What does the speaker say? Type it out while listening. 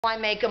I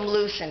make them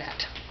loosen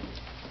it.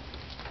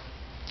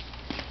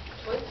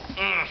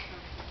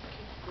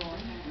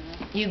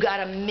 You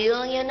got a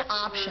million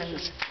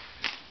options.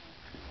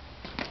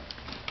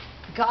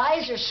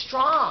 Guys are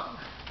strong.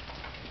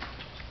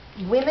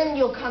 Women,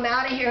 you'll come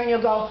out of here and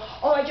you'll go,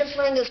 oh, I just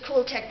learned this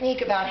cool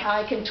technique about how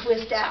I can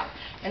twist out.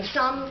 And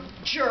some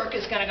jerk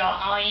is going to go,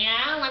 oh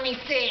yeah, let me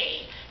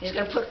see. He's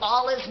going to put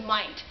all his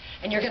might.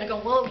 And you're going to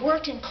go, well, it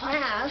worked in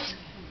class.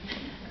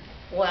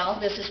 Well,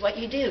 this is what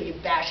you do. You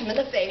bash him in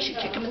the face, you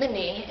kick him in the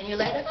knee, and you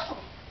let it go.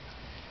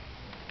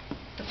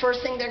 The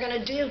first thing they're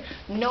going to do,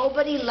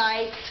 nobody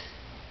likes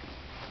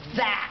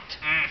that.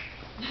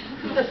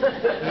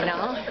 You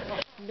know?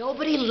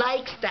 Nobody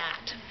likes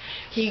that.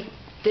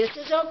 This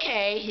is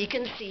okay, he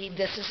can see,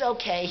 this is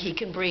okay, he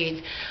can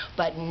breathe,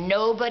 but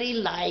nobody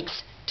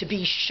likes to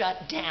be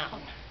shut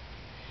down.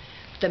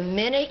 The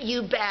minute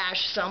you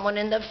bash someone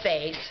in the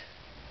face,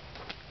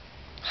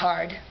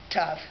 hard,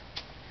 tough,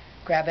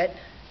 grab it.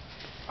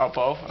 Oh,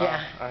 both?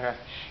 Yeah. Okay.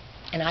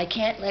 And I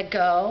can't let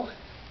go.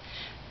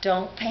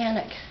 Don't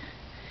panic.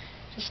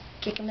 Just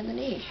kick him in the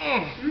knee.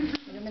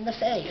 Hit him in the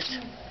face.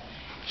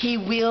 He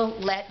will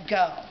let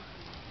go.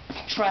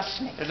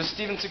 Trust me. There's a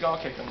Steven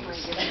Seagal kick him.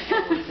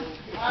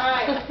 All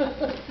right.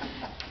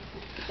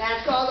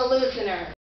 That's called a loosener.